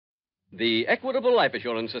The Equitable Life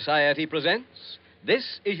Assurance Society presents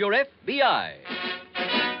This Is Your FBI.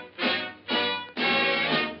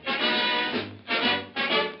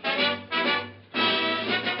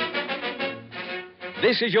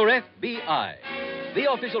 This is Your FBI,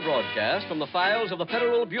 the official broadcast from the files of the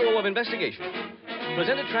Federal Bureau of Investigation.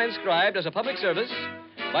 Presented transcribed as a public service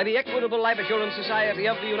by the Equitable Life Assurance Society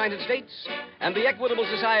of the United States and the Equitable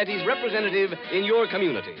Society's representative in your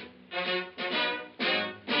community.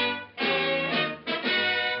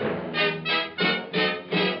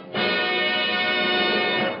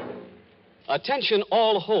 Attention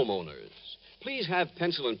all homeowners. Please have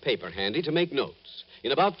pencil and paper handy to make notes.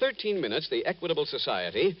 In about 13 minutes, the Equitable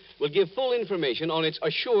Society will give full information on its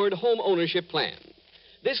assured home ownership plan.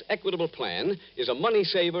 This Equitable plan is a money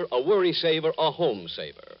saver, a worry saver, a home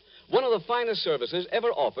saver. One of the finest services ever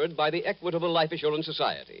offered by the Equitable Life Assurance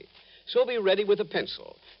Society. So be ready with a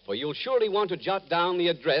pencil, for you'll surely want to jot down the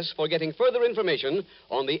address for getting further information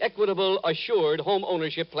on the Equitable Assured Home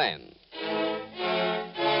Ownership Plan.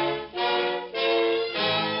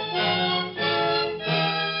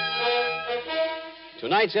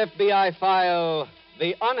 Tonight's FBI file,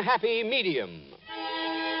 The Unhappy Medium.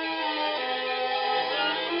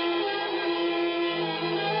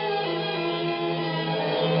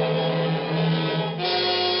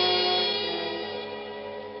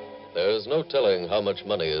 There's no telling how much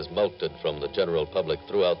money is mulcted from the general public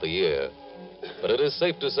throughout the year. But it is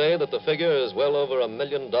safe to say that the figure is well over $1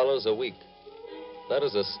 million a week. That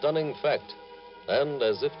is a stunning fact. And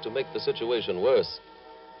as if to make the situation worse,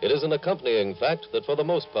 it is an accompanying fact that for the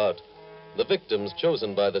most part, the victims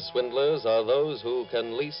chosen by the swindlers are those who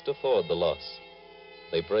can least afford the loss.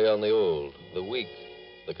 They prey on the old, the weak,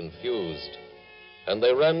 the confused, and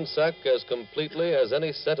they ransack as completely as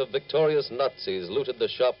any set of victorious Nazis looted the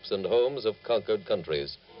shops and homes of conquered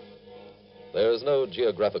countries. There is no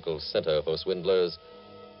geographical center for swindlers,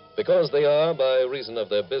 because they are, by reason of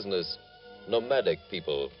their business, nomadic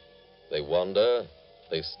people. They wander,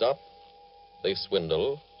 they stop, they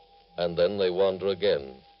swindle, and then they wander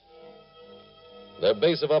again. Their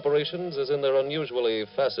base of operations is in their unusually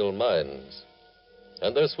facile minds,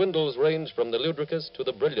 and their swindles range from the ludicrous to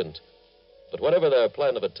the brilliant. But whatever their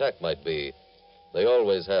plan of attack might be, they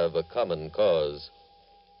always have a common cause: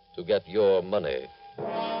 to get your money.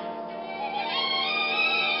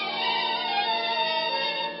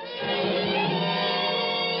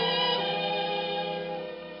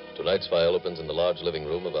 Tonight's file opens in the large living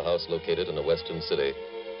room of a house located in a western city.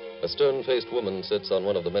 A stern-faced woman sits on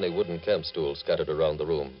one of the many wooden camp stools scattered around the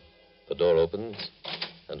room. The door opens,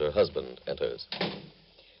 and her husband enters.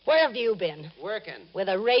 Where have you been? Working. With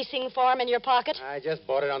a racing form in your pocket? I just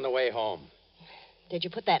bought it on the way home. Did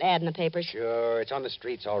you put that ad in the papers? Sure, it's on the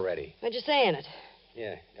streets already. What'd you say in it?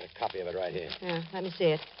 Yeah, got a copy of it right here. Yeah, let me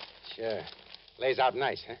see it. Sure. Lays out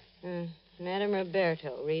nice, huh? Madam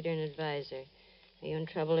Roberto, reader and advisor. Are you in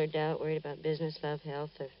trouble or doubt, worried about business, love,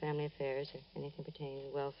 health, or family affairs, or anything pertaining to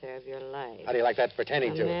the welfare of your life? How do you like that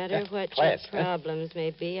pertaining to? No matter what Class, your problems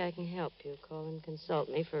may be, I can help you. Call and consult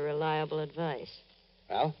me for reliable advice.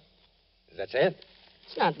 Well, does that say it?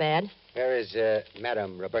 It's not bad. Where is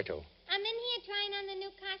Madam Roberto? I'm in here trying on the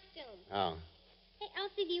new costume. Oh. Hey,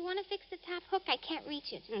 Elsie, do you want to fix the top hook? I can't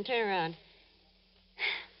reach it. Turn around.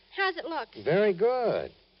 How's it look? Very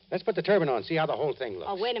good. Let's put the turban on, see how the whole thing looks.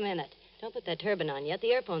 Oh, wait a minute. Don't put that turban on yet. The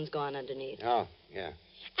earphone's gone underneath. Oh, yeah.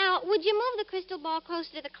 Al, would you move the crystal ball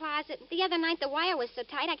closer to the closet? The other night the wire was so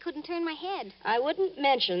tight I couldn't turn my head. I wouldn't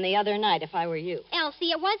mention the other night if I were you.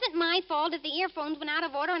 Elsie, it wasn't my fault if the earphones went out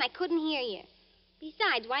of order and I couldn't hear you.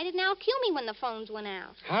 Besides, why didn't Al cue me when the phones went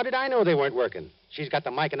out? How did I know they weren't working? She's got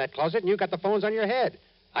the mic in that closet, and you got the phones on your head.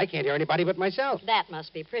 I can't hear anybody but myself. That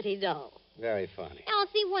must be pretty dull. Very funny.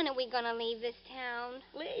 Elsie, when are we going to leave this town?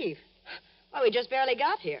 Leave? Why, we just barely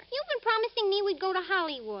got here. You've been promising me we'd go to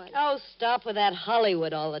Hollywood. Oh, stop with that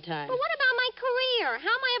Hollywood all the time. But what about my career? How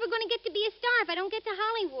am I ever going to get to be a star if I don't get to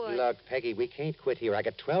Hollywood? Look, Peggy, we can't quit here. I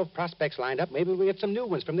got 12 prospects lined up. Maybe we'll get some new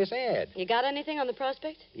ones from this ad. You got anything on the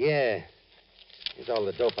prospect? Yeah. Here's all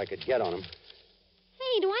the dope I could get on them.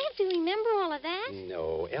 Hey, do I have to remember all of that?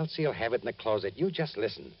 No, Elsie will have it in the closet. You just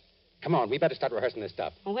listen. Come on, we better start rehearsing this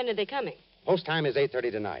stuff. Well, when are they coming? Post time is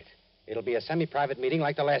 8:30 tonight. It'll be a semi-private meeting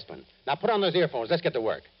like the last one. Now put on those earphones. Let's get to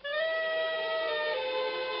work.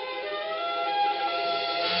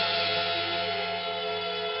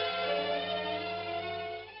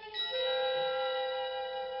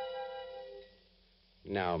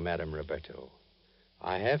 Now, Madam Roberto,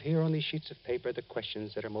 I have here on these sheets of paper the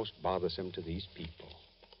questions that are most bothersome to these people.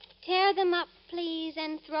 Tear them up, please,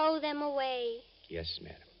 and throw them away. Yes,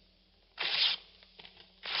 madam.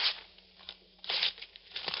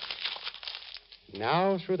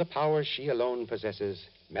 Now, through the power she alone possesses,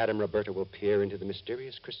 Madame Roberta will peer into the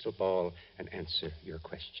mysterious crystal ball and answer your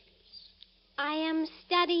questions. I am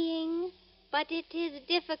studying, but it is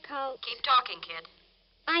difficult. Keep talking, kid.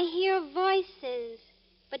 I hear voices,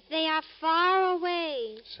 but they are far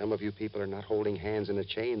away. Some of you people are not holding hands in a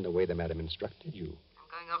chain the way the madam instructed you. I'm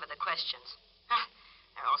going over the questions.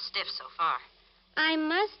 They're all stiff so far. I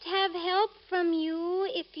must have help from you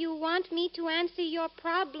if you want me to answer your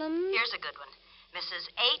problem. Here's a good one. Mrs.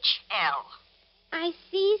 H.L. I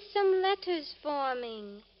see some letters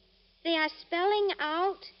forming. They are spelling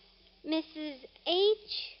out Mrs.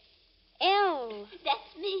 H.L.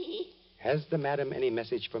 That's me. Has the madam any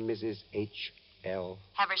message for Mrs. H.L.?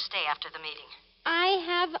 Have her stay after the meeting. I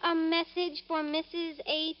have a message for Mrs.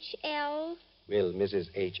 H.L. Will Mrs.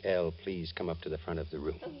 H.L. please come up to the front of the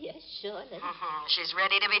room? Oh, yes, sure. She's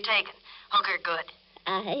ready to be taken. Hook her good.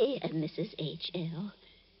 I am Mrs. H.L.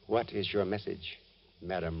 What is your message,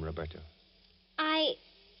 Madame Roberta?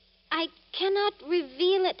 I cannot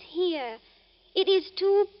reveal it here. It is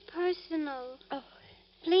too personal. Oh.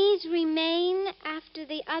 Please remain after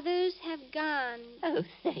the others have gone. Oh,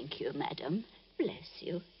 thank you, madam. Bless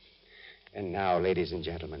you. And now, ladies and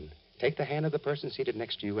gentlemen, take the hand of the person seated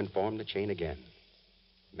next to you and form the chain again.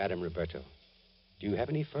 Madame Roberto, do you have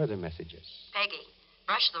any further messages? Peggy,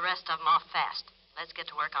 brush the rest of them off fast. Let's get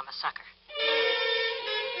to work on the sucker.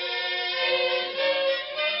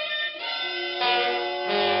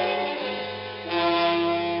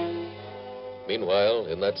 Meanwhile,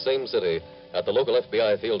 in that same city, at the local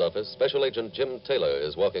FBI field office, Special Agent Jim Taylor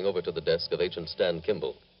is walking over to the desk of Agent Stan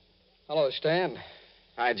Kimball. Hello, Stan.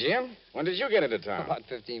 Hi, Jim. When did you get into town? About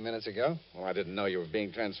 15 minutes ago. Well, I didn't know you were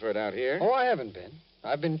being transferred out here. Oh, I haven't been.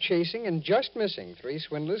 I've been chasing and just missing 3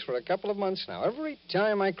 swindlers for a couple of months now. Every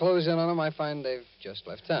time I close in on them, I find they've just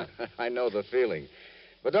left town. I know the feeling.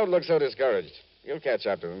 But don't look so discouraged. You'll catch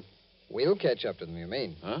up to them. We'll catch up to them, you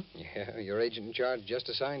mean? Huh? Yeah, your agent in charge just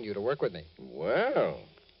assigned you to work with me. Well,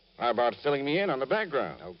 how about filling me in on the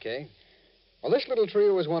background? Okay. Well, this little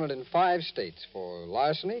trio was wanted in 5 states for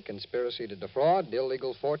larceny, conspiracy to defraud,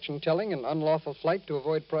 illegal fortune-telling, and unlawful flight to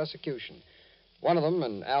avoid prosecution. One of them,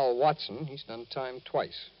 an Al Watson, he's done time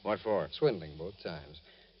twice. What for? Swindling both times.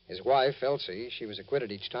 His wife, Elsie, she was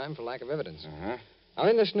acquitted each time for lack of evidence. Uh-huh. Now,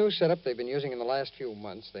 in this new setup they've been using in the last few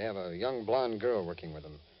months, they have a young blonde girl working with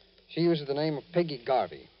them. She uses the name of Peggy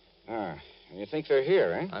Garvey. Ah, and you think they're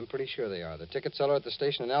here, eh? I'm pretty sure they are. The ticket seller at the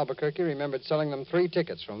station in Albuquerque remembered selling them 3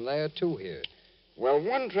 tickets from there to here. Well,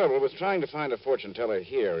 one trouble with trying to find a fortune teller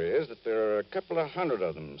here is that there are a couple of hundred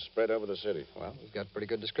of them spread over the city. Well, we've got pretty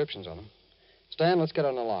good descriptions on them. Stan, let's get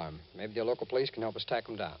an alarm. Maybe the local police can help us track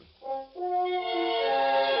them down.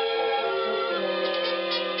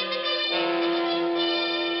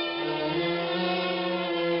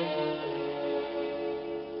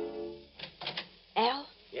 Al?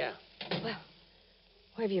 Yeah. Well,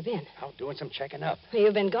 where have you been? Out doing some checking up.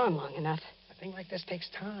 You've been gone long enough. A thing like this takes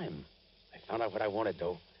time. I found out what I wanted,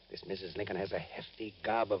 though. This Mrs. Lincoln has a hefty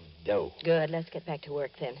gob of dough. Good. Let's get back to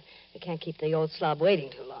work then. We can't keep the old slob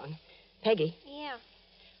waiting too long. Peggy. Yeah.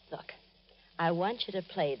 Look, I want you to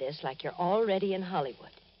play this like you're already in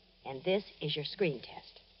Hollywood. And this is your screen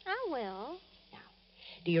test. I will.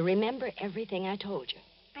 Do you remember everything I told you?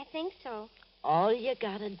 I think so. All you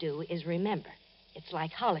gotta do is remember. It's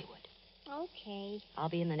like Hollywood. Okay. I'll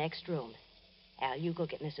be in the next room. Al, you go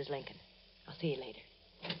get Mrs. Lincoln. I'll see you later.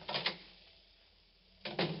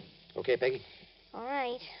 Okay, Peggy? All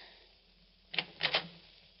right.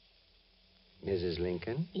 Mrs.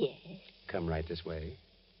 Lincoln, Yes. come right this way.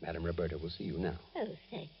 Madame Roberta will see you now. Oh,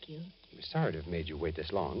 thank you. We're sorry to have made you wait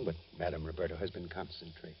this long, but Madame Roberta has been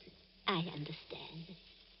concentrating. I understand.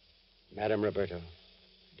 Madame Roberta,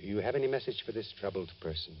 do you have any message for this troubled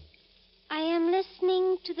person? I am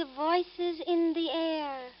listening to the voices in the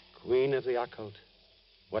air. Queen of the occult,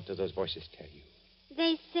 what do those voices tell you?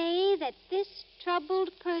 They say that this troubled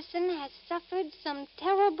person has suffered some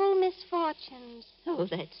terrible misfortunes. Oh,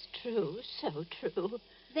 that's true. So true.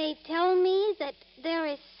 They tell me that there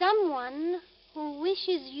is someone who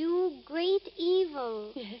wishes you great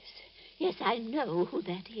evil. Yes. Yes, I know who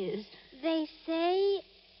that is. They say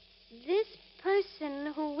this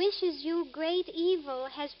person who wishes you great evil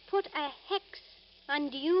has put a hex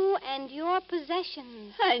on you and your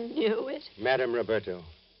possessions. I knew it. Madame Roberto,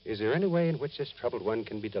 is there any way in which this troubled one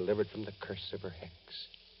can be delivered from the curse of her hex?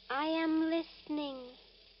 I am listening.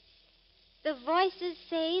 The voices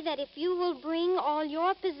say that if you will bring all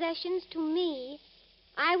your possessions to me,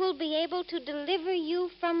 I will be able to deliver you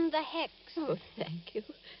from the hex. Oh, thank you.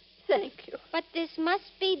 Thank you. But this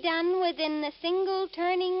must be done within the single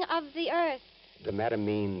turning of the earth. The madam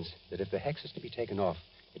means that if the hex is to be taken off,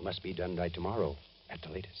 it must be done by tomorrow at the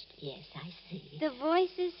latest. Yes, I see. The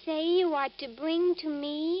voices say you are to bring to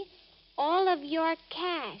me all of your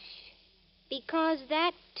cash, because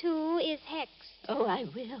that, too, is hexed. Oh, I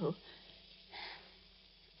will.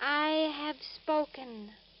 I have spoken.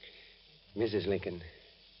 Mrs. Lincoln,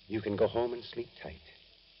 you can go home and sleep tight.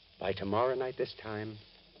 By tomorrow night this time,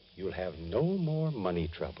 you'll have no more money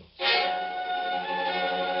trouble.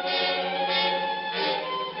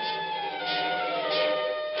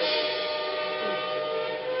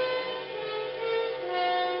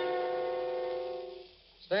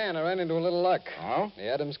 Stan, I ran into a little luck. Oh? The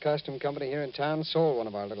Adams Costume Company here in town sold one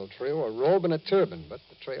of our little trio a robe and a turban, but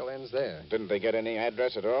the trail ends there. Didn't they get any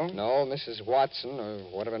address at all? No, Mrs. Watson, or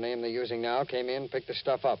whatever name they're using now, came in, picked the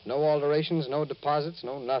stuff up. No alterations, no deposits,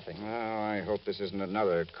 no nothing. Oh, I hope this isn't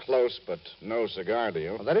another close but no cigar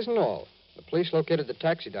deal. Well, that isn't all. The police located the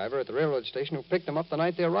taxi driver at the railroad station who picked them up the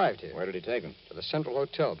night they arrived here. Where did he take them? To the Central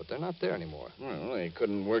Hotel, but they're not there anymore. Well, they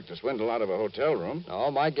couldn't work the swindle out of a hotel room. No,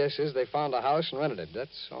 my guess is they found a house and rented it.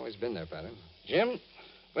 That's always been their pattern. Jim,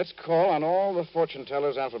 let's call on all the fortune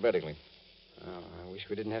tellers alphabetically. Oh, I wish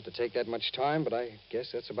we didn't have to take that much time, but I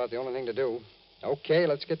guess that's about the only thing to do. Okay,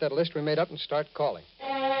 let's get that list we made up and start calling.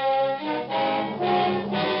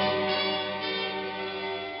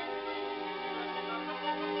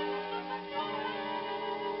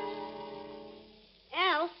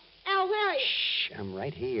 Al, where are you? Shh, I'm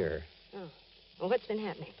right here. Oh. Well, what's been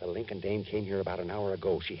happening? The Lincoln dame came here about an hour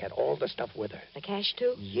ago. She had all the stuff with her. The cash,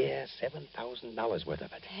 too? Yeah, $7,000 worth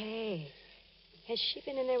of it. Hey, has she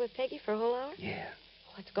been in there with Peggy for a whole hour? Yeah,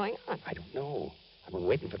 What's going on? I don't know. I've been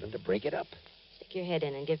waiting for them to break it up. Stick your head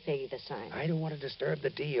in and give Peggy the sign. I don't want to disturb the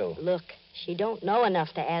deal. Look, she don't know enough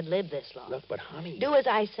to ad-lib this long. Look, but honey... Do as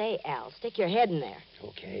I say, Al. Stick your head in there.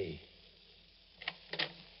 Okay.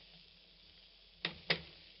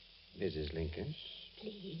 Mrs. Lincoln,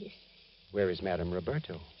 Please. where is Madame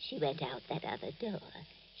Roberto? She went out that other door.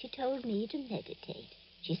 She told me to meditate.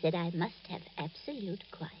 She said I must have absolute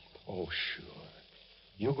quiet. Oh, sure.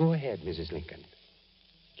 You go ahead, Mrs. Lincoln.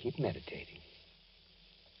 Keep meditating.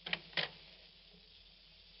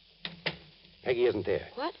 Peggy isn't there.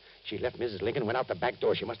 What? She left Mrs. Lincoln, went out the back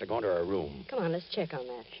door. She must have gone to her room. Come on, let's check on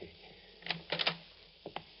that.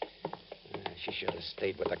 She should have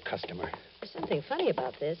stayed with the customer. There's something funny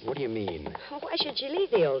about this. What do you mean? Oh, why should she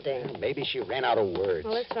leave the old dame? Well, maybe she ran out of words.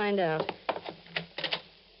 Well, let's find out.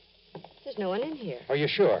 There's no one in here. Are you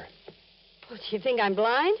sure? Well, do you think I'm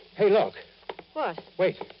blind? Hey, look. What?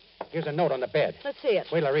 Wait. Here's a note on the bed. Let's see it.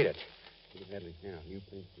 Wait till I read it.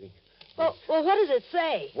 Well, what does it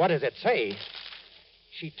say? What does it say?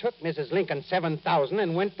 She took Mrs. Lincoln $7,000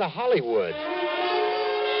 and went to Hollywood.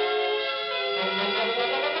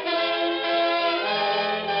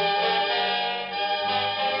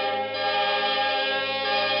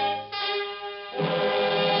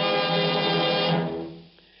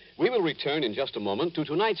 We will return in just a moment to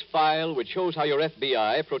tonight's file, which shows how your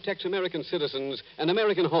FBI protects American citizens and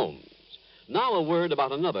American homes. Now, a word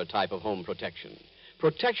about another type of home protection.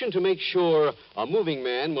 Protection to make sure a moving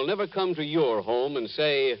man will never come to your home and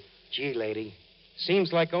say, Gee, lady,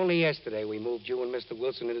 seems like only yesterday we moved you and Mr.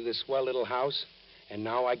 Wilson into this swell little house, and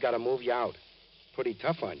now I gotta move you out. Pretty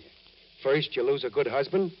tough on you. First, you lose a good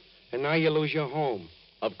husband, and now you lose your home.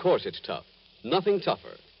 Of course it's tough. Nothing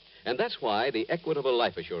tougher. And that's why the Equitable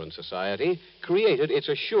Life Assurance Society created its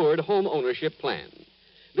Assured Home Ownership Plan.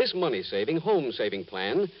 This money-saving, home-saving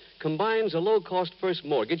plan combines a low-cost first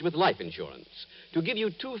mortgage with life insurance to give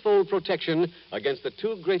you twofold protection against the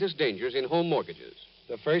two greatest dangers in home mortgages.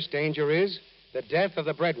 The first danger is the death of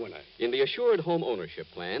the breadwinner. In the Assured Home Ownership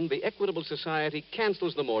Plan, the Equitable Society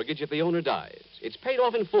cancels the mortgage if the owner dies. It's paid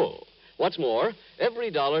off in full. What's more,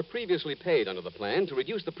 every dollar previously paid under the plan to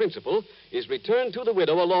reduce the principal is returned to the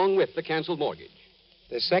widow along with the canceled mortgage.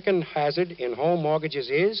 The second hazard in home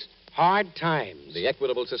mortgages is hard times. The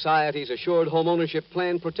Equitable Society's Assured Home Ownership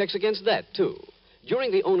Plan protects against that, too.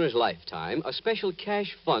 During the owner's lifetime, a special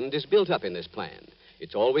cash fund is built up in this plan.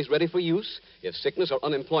 It's always ready for use if sickness or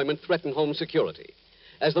unemployment threaten home security.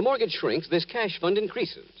 As the mortgage shrinks, this cash fund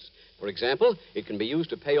increases. For example, it can be used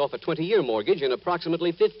to pay off a 20-year mortgage in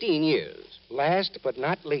approximately 15 years. Last but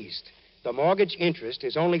not least, the mortgage interest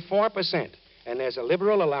is only 4%, and there's a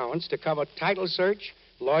liberal allowance to cover title search,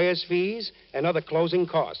 lawyer's fees, and other closing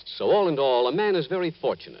costs. So all in all, a man is very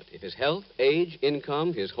fortunate if his health, age,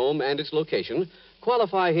 income, his home, and its location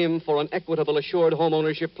qualify him for an Equitable Assured Home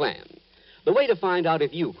Ownership Plan. The way to find out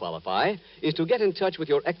if you qualify is to get in touch with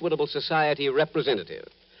your Equitable Society representative.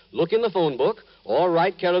 look in the phone book or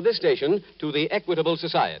write care of this station to the Equitable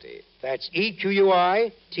Society. That's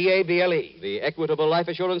EQUITABLE. The Equitable Life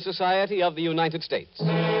Assurance Society of the United States.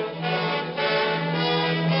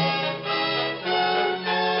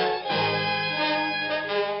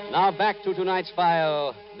 Now back to tonight's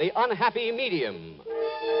file, The Unhappy Medium.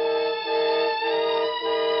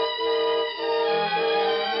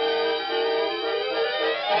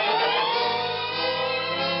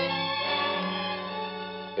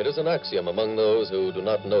 It is an axiom among those who do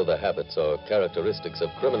not know the habits or characteristics of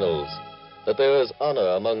criminals that there is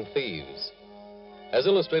honor among thieves. As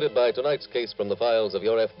illustrated by tonight's case from the files of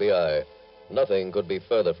your FBI, nothing could be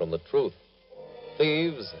further from the truth.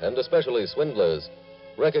 Thieves, and especially swindlers,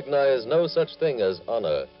 recognize no such thing as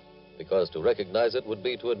honor, because to recognize it would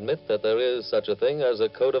be to admit that there is such a thing as a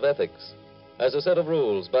code of ethics, as a set of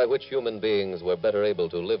rules by which human beings were better able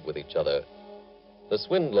to live with each other. The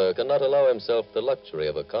swindler cannot allow himself the luxury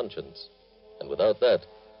of a conscience, and without that,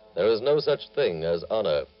 there is no such thing as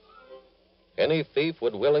honor. Any thief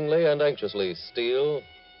would willingly and anxiously steal,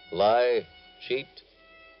 lie, cheat,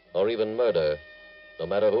 or even murder, no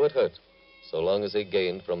matter who it hurt, so long as he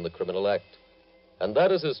gained from the criminal act. And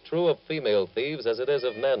that is as true of female thieves as it is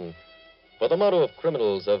of men, for the motto of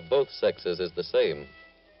criminals of both sexes is the same.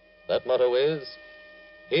 That motto is,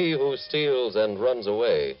 he who steals and runs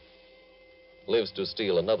away lives to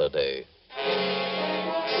steal another day.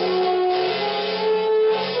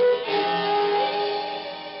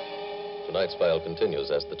 Tonight's file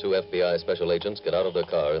continues as the two FBI special agents get out of their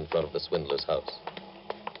car in front of the swindler's house.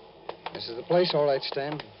 This is the place, all right,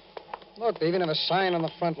 Stan. Look, they even have a sign on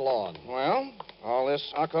the front lawn. Well, all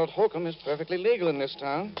this occult hokum is perfectly legal in this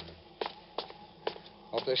town.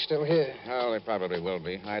 Hope they're still here. Oh, they probably will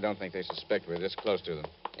be. I don't think they suspect we're this close to them.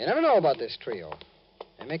 You never know about this trio.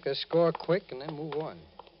 They make their score quick and then move on.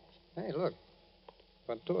 Hey, look.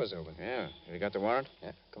 Front door's open. Yeah. Have you got the warrant?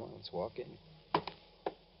 Yeah, come on, let's walk in.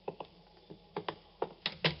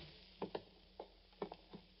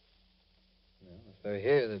 Well, if they're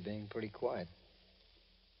here, they're being pretty quiet.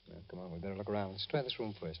 Well, come on, we better look around. Let's try this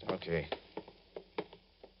room first. Huh? Okay.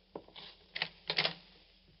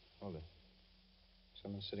 Hold it.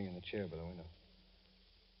 Someone's sitting in the chair by the window.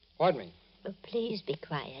 Pardon me. Oh, please be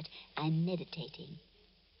quiet. I'm meditating.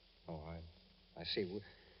 Oh, I see.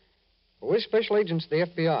 We're special agents of the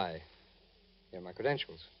FBI. Here are my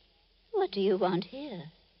credentials. What do you want here?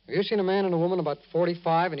 Have you seen a man and a woman about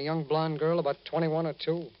 45 and a young blonde girl about 21 or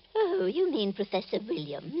 2? Oh, you mean Professor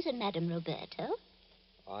Williams and Madame Roberto?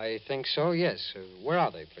 I think so, yes. Where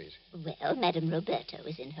are they, please? Well, Madame Roberto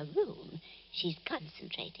is in her room. She's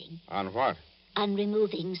concentrating On what? on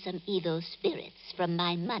removing some evil spirits from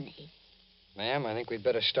my money. Ma'am, I think we'd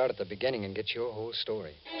better start at the beginning and get your whole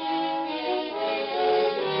story.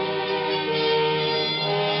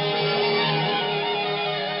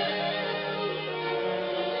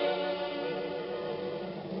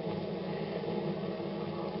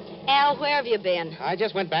 Al, where have you been? I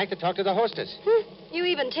just went back to talk to the hostess. You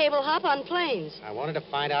even table hop on planes. I wanted to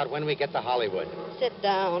find out when we get to Hollywood. Sit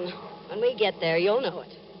down. When we get there, you'll know it.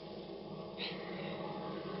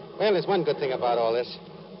 Well, there's one good thing about all this.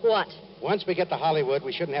 What? Once we get to Hollywood,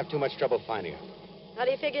 we shouldn't have too much trouble finding her. How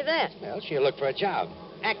do you figure that? Well, she'll look for a job.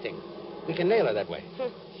 Acting. We can nail her that way.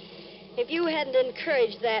 If you hadn't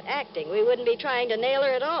encouraged that acting, we wouldn't be trying to nail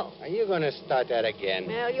her at all. Are you going to start that again?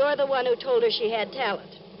 Well, you're the one who told her she had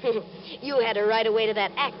talent. You had her right away to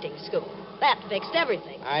that acting school. That fixed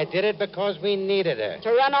everything. I did it because we needed her. To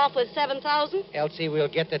run off with 7,000? Elsie,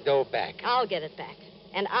 we'll get the dough back. I'll get it back.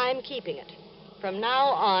 And I'm keeping it. From now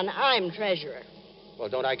on, I'm treasurer. Well,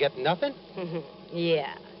 don't I get nothing?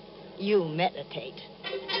 Yeah. You meditate.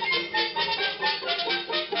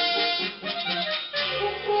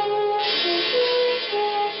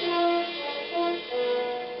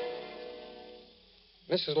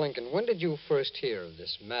 Mrs. Lincoln, when did you first hear of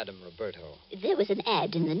this Madame Roberto? There was an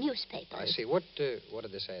ad in the newspaper. I see. What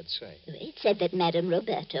did this ad say? It said that Madame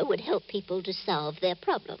Roberto would help people to solve their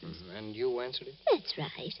problems. And you answered it? That's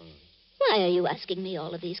right. Why are you asking me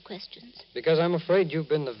all of these questions? Because I'm afraid you've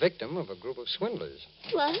been the victim of a group of swindlers.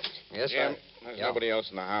 What? Yes, Jim, there's nobody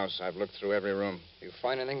else in the house. I've looked through every room. You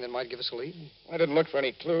find anything that might give us a lead? I didn't look for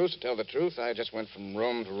any clues, to tell the truth. I just went from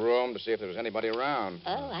room to room to see if there was anybody around.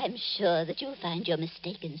 Oh, I'm sure that you'll find you're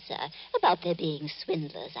mistaken, sir. About there being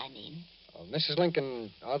swindlers, I mean. Mrs.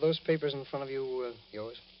 Lincoln, are those papers in front of you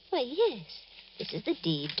yours? Why, yes. This is the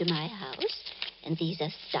deed to my house, and these are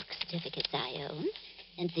stock certificates I own,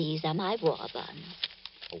 and these are my war bonds.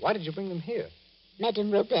 Well, why did you bring them here?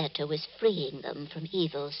 Madame Roberta was freeing them from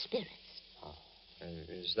evil spirits.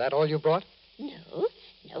 Is that all you brought? No.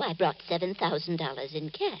 No, I brought $7,000 in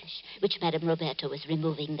cash, which Madame Roberto was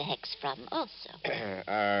removing the hex from also.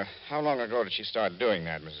 How long ago did she start doing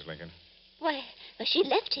that, Mrs. Lincoln? Why, she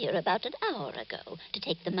left here about an hour ago to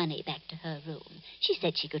take the money back to her room. She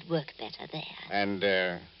said she could work better there.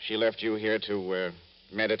 And she left you here to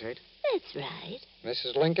meditate? That's right.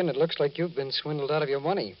 Mrs. Lincoln, it looks like you've been swindled out of your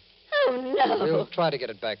money. Oh, no. We'll try to get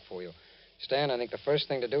it back for you. Stan, I think the first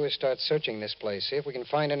thing to do is start searching this place. See if we can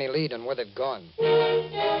find any lead on where they've gone.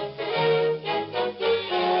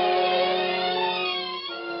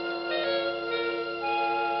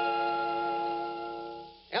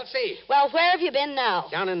 Elsie! Well, where have you been now?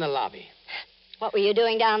 Down in the lobby. What were you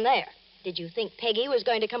doing down there? Did you think Peggy was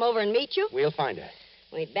going to come over and meet you? We'll find her.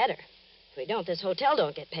 We'd better. If we don't, this hotel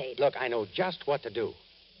don't get paid. Look, I know just what to do.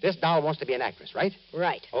 This doll wants to be an actress, right?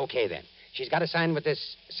 Right. Okay, then. She's got to sign with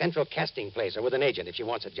this central casting place or with an agent if she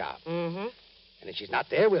wants a job. Mm-hmm. And if she's not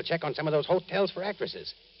there, we'll check on some of those hotels for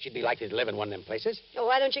actresses. She'd be likely to live in one of them places. Well,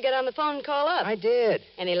 why don't you get on the phone and call up? I did.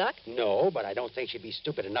 Any luck? No, but I don't think she'd be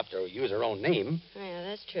stupid enough to use her own name. Yeah,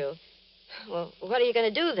 that's true. Well, what are you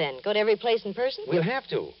going to do then? Go to every place in person? We'll have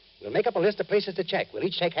to. We'll make up a list of places to check. We'll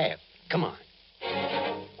each take half. Come on.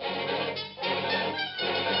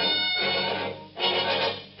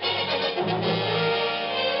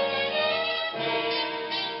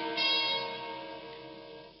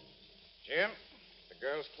 Jim, the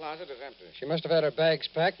girl's closet is empty. She must have had her bags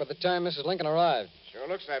packed by the time Mrs. Lincoln arrived. Sure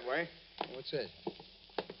looks that way. What's this?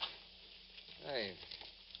 Hey,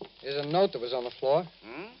 here's a note that was on the floor.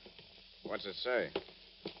 Hmm? What's it say?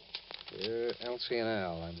 Dear Elsie and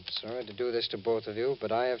Al, I'm sorry to do this to both of you,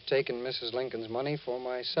 but I have taken Mrs. Lincoln's money for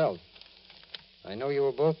myself. I know you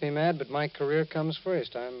will both be mad, but my career comes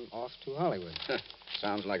first. I'm off to Hollywood.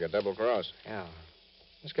 Sounds like a double cross. Yeah.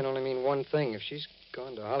 This can only mean one thing. If she's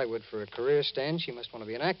gone to Hollywood for a career, Stan, she must want to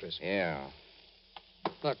be an actress. Yeah.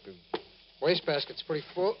 Look, the wastebasket's pretty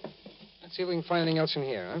full. Let's see if we can find anything else in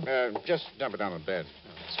here, huh? Just dump it on the bed.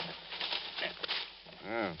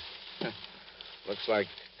 Oh. Looks like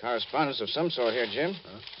correspondence of some sort here, Jim.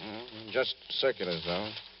 Huh? Just circulars, though.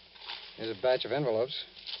 Here's a batch of envelopes.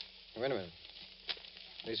 Wait a minute.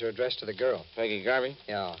 These are addressed to the girl. Peggy Garvey?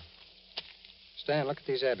 Yeah. Stan, look at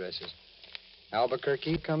these addresses.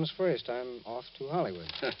 Albuquerque comes first. I'm off to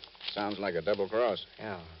Hollywood. Sounds like a double cross.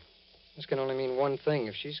 Yeah. This can only mean one thing.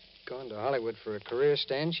 If she's gone to Hollywood for a career,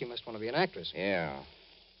 Stan, she must want to be an actress. Yeah.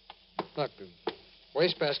 Look, the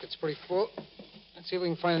wastebasket's pretty full. Let's see if we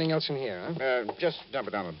can find anything else in here, huh? Just dump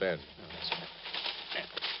it on the bed.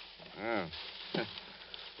 Oh.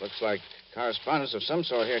 Looks like correspondence of some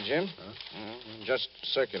sort here, Jim. Huh? Just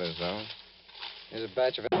circulars, though. Here's a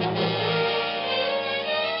batch of...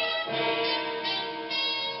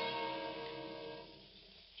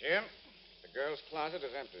 Jim, the girl's closet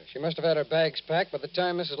is empty. She must have had her bags packed by the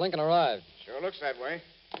time Mrs. Lincoln arrived. Sure looks that way.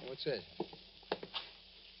 What's this?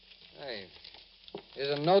 Hey,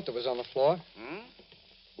 here's a note that was on the floor. Hmm?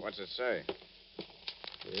 What's it say?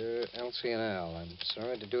 Dear Elsie and Al, I'm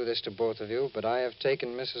sorry to do this to both of you, but I have taken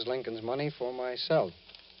Mrs. Lincoln's money for myself.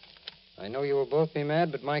 I know you will both be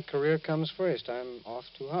mad, but my career comes first. I'm off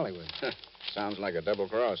to Hollywood. Sounds like a double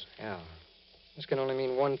cross. Yeah. This can only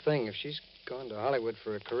mean one thing. If she's gone to Hollywood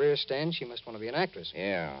for a career, Stan, she must want to be an actress.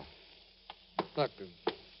 Yeah. Look,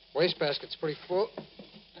 the wastebasket's pretty full.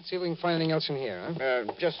 Let's see if we can find anything else in here, huh?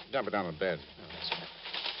 Just dump it on the bed.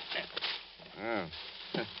 Oh.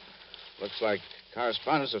 Looks like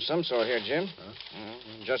correspondence of some sort here, Jim. Huh?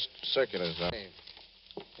 Just circulars, though. Hey,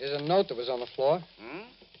 here's a note that was on the floor. Hmm?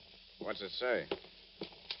 What's it say?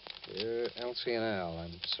 Dear Elsie and Al,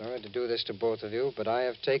 I'm sorry to do this to both of you, but I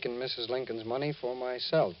have taken Mrs. Lincoln's money for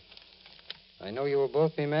myself. I know you will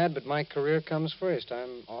both be mad, but my career comes first.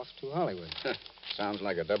 I'm off to Hollywood. Sounds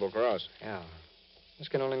like a double cross. Yeah. This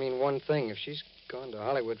can only mean one thing. If she's gone to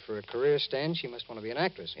Hollywood for a career, Stan, she must want to be an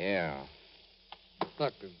actress. Yeah.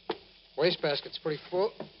 Look, the wastebasket's pretty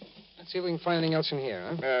full. Let's see if we can find anything else in here,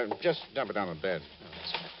 huh? Just dump it on the bed.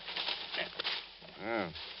 Oh.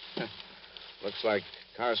 Looks like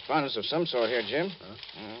correspondence of some sort here, Jim. Huh?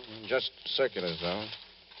 Just circulars, though.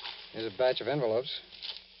 Here's a batch of envelopes.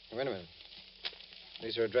 Wait a minute.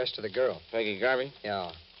 These are addressed to the girl. Peggy Garvey?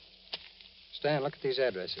 Yeah. Stan, look at these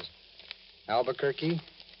addresses. Albuquerque,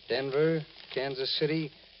 Denver, Kansas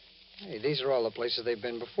City. Hey, these are all the places they've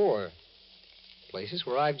been before. Places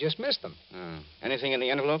where I've just missed them. Anything in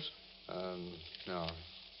the envelopes? No.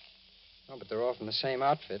 Oh, but they're all from the same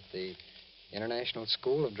outfit, the International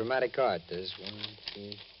School of Dramatic Art. There's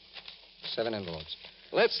 7 envelopes.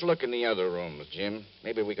 Let's look in the other rooms, Jim.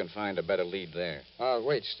 Maybe we can find a better lead there.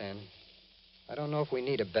 Wait, Stan. I don't know if we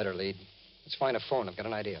need a better lead. Let's find a phone. I've got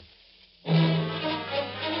an idea.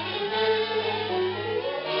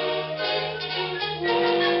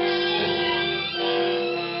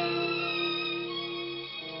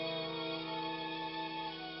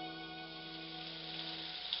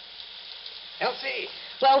 Elsie!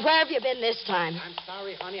 Well, where have you been this time? I'm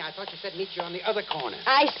sorry, honey. I thought you said meet you on the other corner.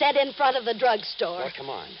 I said in front of the drugstore. Well, come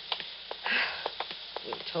on.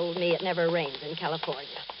 You told me it never rains in California.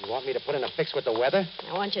 You want me to put in a fix with the weather?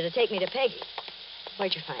 I want you to take me to Peggy.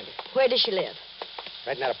 Where'd you find her? Where does she live?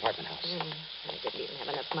 Right in that apartment house. I didn't even have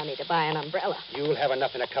enough money to buy an umbrella. You'll have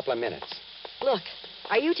enough in a couple of minutes. Look,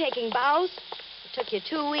 are you taking bows? It took you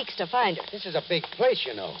 2 weeks to find her. This is a big place,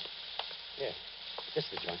 you know. Here, this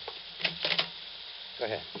is the joint. Go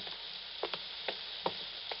ahead.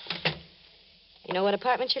 You know what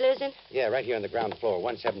apartment she lives in? Yeah, right here on the ground floor,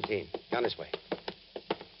 117. Down this way.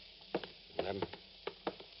 11,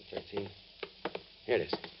 13. Here it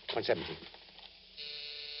is, 117.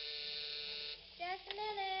 Just a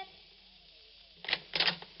minute.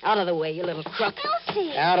 Out of the way, you little crook.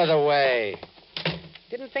 Elsie! Out of the way.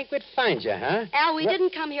 Didn't think we'd find you, huh? Al, we didn't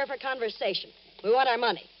come here for conversation. We want our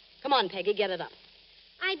money. Come on, Peggy, get it up.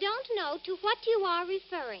 I don't know to what you are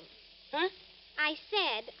referring. Huh? I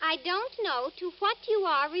said I don't know to what you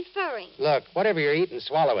are referring. Look, whatever you're eating,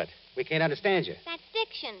 swallow it. We can't understand you. That's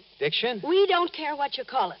diction. Diction? We don't care what you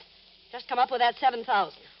call it. Just come up with that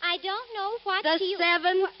 7,000. I don't know what The you...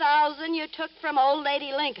 7,000 you took from old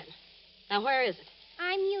lady Lincoln. Now, where is it?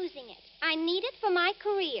 I'm using it. I need it for my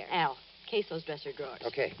career. Al, case those dresser drawers.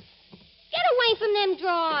 Okay. Get away from them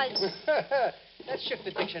drawers. That shook the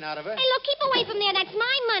diction out of her. Hey, look, keep away from there. That's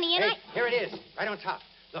my money, and Hey, here it is, right on top.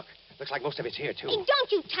 Look, looks like most of it's here, too. Hey,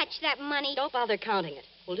 don't you touch that money. Don't bother counting it.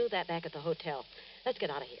 We'll do that back at the hotel. Let's get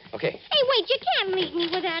out of here. Okay. Hey, wait, you can't leave me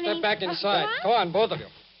without any... Step back inside. What? Go on, both of you.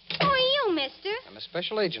 Who are you, mister? I'm a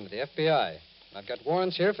special agent of the FBI. I've got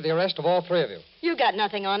warrants here for the arrest of all three of you. You got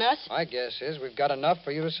nothing on us. My guess is we've got enough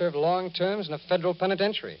for you to serve long terms in a federal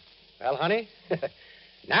penitentiary. Well, honey,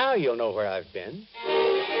 now you'll know where I've been.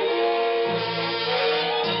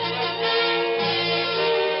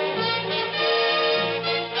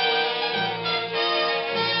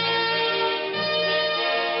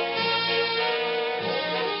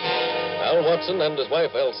 Al Watson and his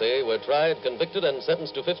wife, Elsie, were tried, convicted, and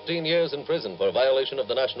sentenced to 15 years in prison for violation of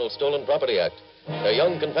the National Stolen Property Act. Their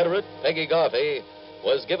young Confederate, Peggy Garvey,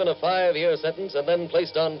 was given a 5-year sentence and then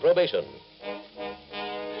placed on probation.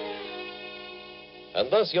 And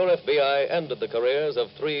thus your FBI ended the careers of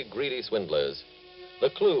 3 greedy swindlers. The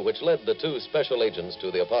clue which led the 2 special agents to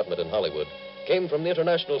the apartment in Hollywood came from the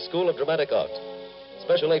International School of Dramatic Art.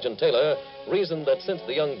 Special Agent Taylor reasoned that since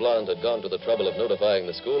the young blonde had gone to the trouble of notifying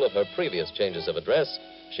the school of her previous changes of address,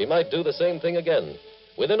 she might do the same thing again.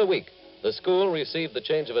 Within a week, the school received the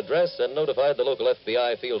change of address and notified the local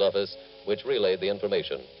FBI field office, which relayed the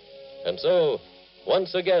information. And so,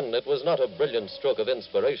 once again, it was not a brilliant stroke of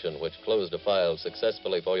inspiration which closed a file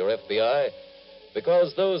successfully for your FBI,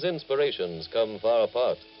 because those inspirations come far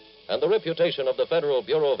apart, and the reputation of the Federal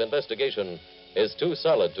Bureau of Investigation is too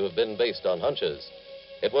solid to have been based on hunches.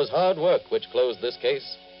 It was hard work which closed this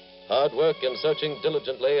case, hard work in searching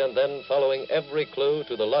diligently and then following every clue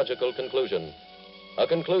to the logical conclusion, a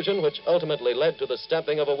conclusion which ultimately led to the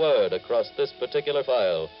stamping of a word across this particular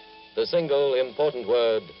file, the single important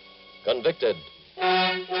word, convicted.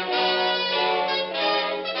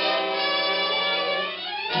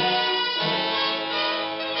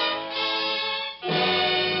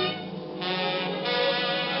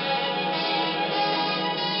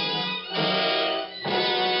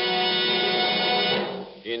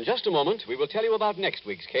 In just a moment, we will tell you about next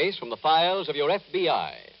week's case from the files of your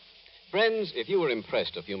FBI. Friends, if you were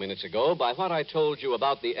impressed a few minutes ago by what I told you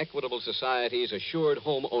about the Equitable Society's Assured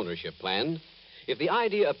Home Ownership Plan, if the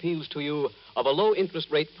idea appeals to you of a low-interest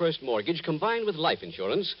rate first mortgage combined with life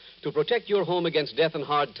insurance to protect your home against death and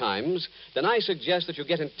hard times, then I suggest that you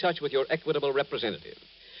get in touch with your Equitable representative.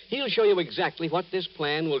 He'll show you exactly what this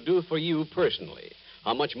plan will do for you personally,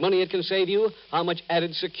 how much money it can save you, how much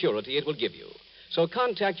added security it will give you. So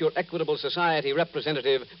contact your Equitable Society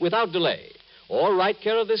representative without delay, or write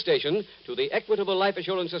care of this station to the Equitable Life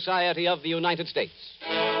Assurance Society of the United States.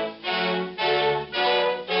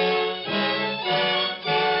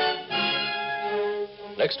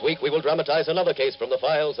 Next week, we will dramatize another case from the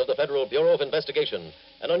files of the Federal Bureau of Investigation.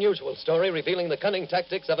 An unusual story revealing the cunning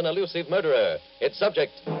tactics of an elusive murderer. Its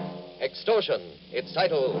subject, extortion. Its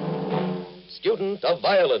title, Student of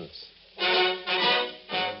Violence.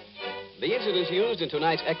 The incidents used in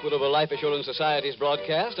tonight's Equitable Life Assurance Society's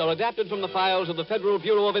broadcast are adapted from the files of the Federal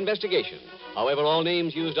Bureau of Investigation. However, all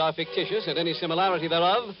names used are fictitious, and any similarity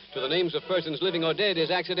thereof to the names of persons living or dead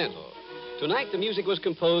is accidental. Tonight, the music was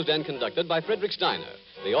composed and conducted by Frederick Steiner.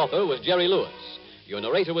 The author was Jerry Lewis. Your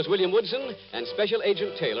narrator was William Woodson, and Special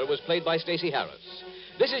Agent Taylor was played by Stacey Harris.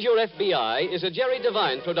 This is Your FBI is a Jerry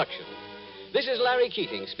Devine production. This is Larry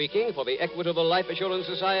Keating speaking for the Equitable Life Assurance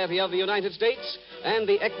Society of the United States and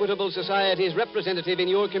the Equitable Society's representative in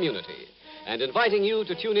your community, and inviting you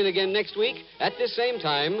to tune in again next week at this same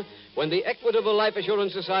time when the Equitable Life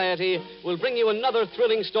Assurance Society will bring you another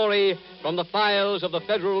thrilling story from the files of the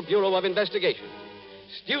Federal Bureau of Investigation.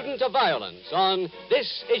 Student of Violence on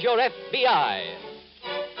This Is Your FBI.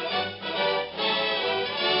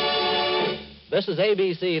 This is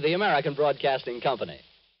ABC, the American Broadcasting Company.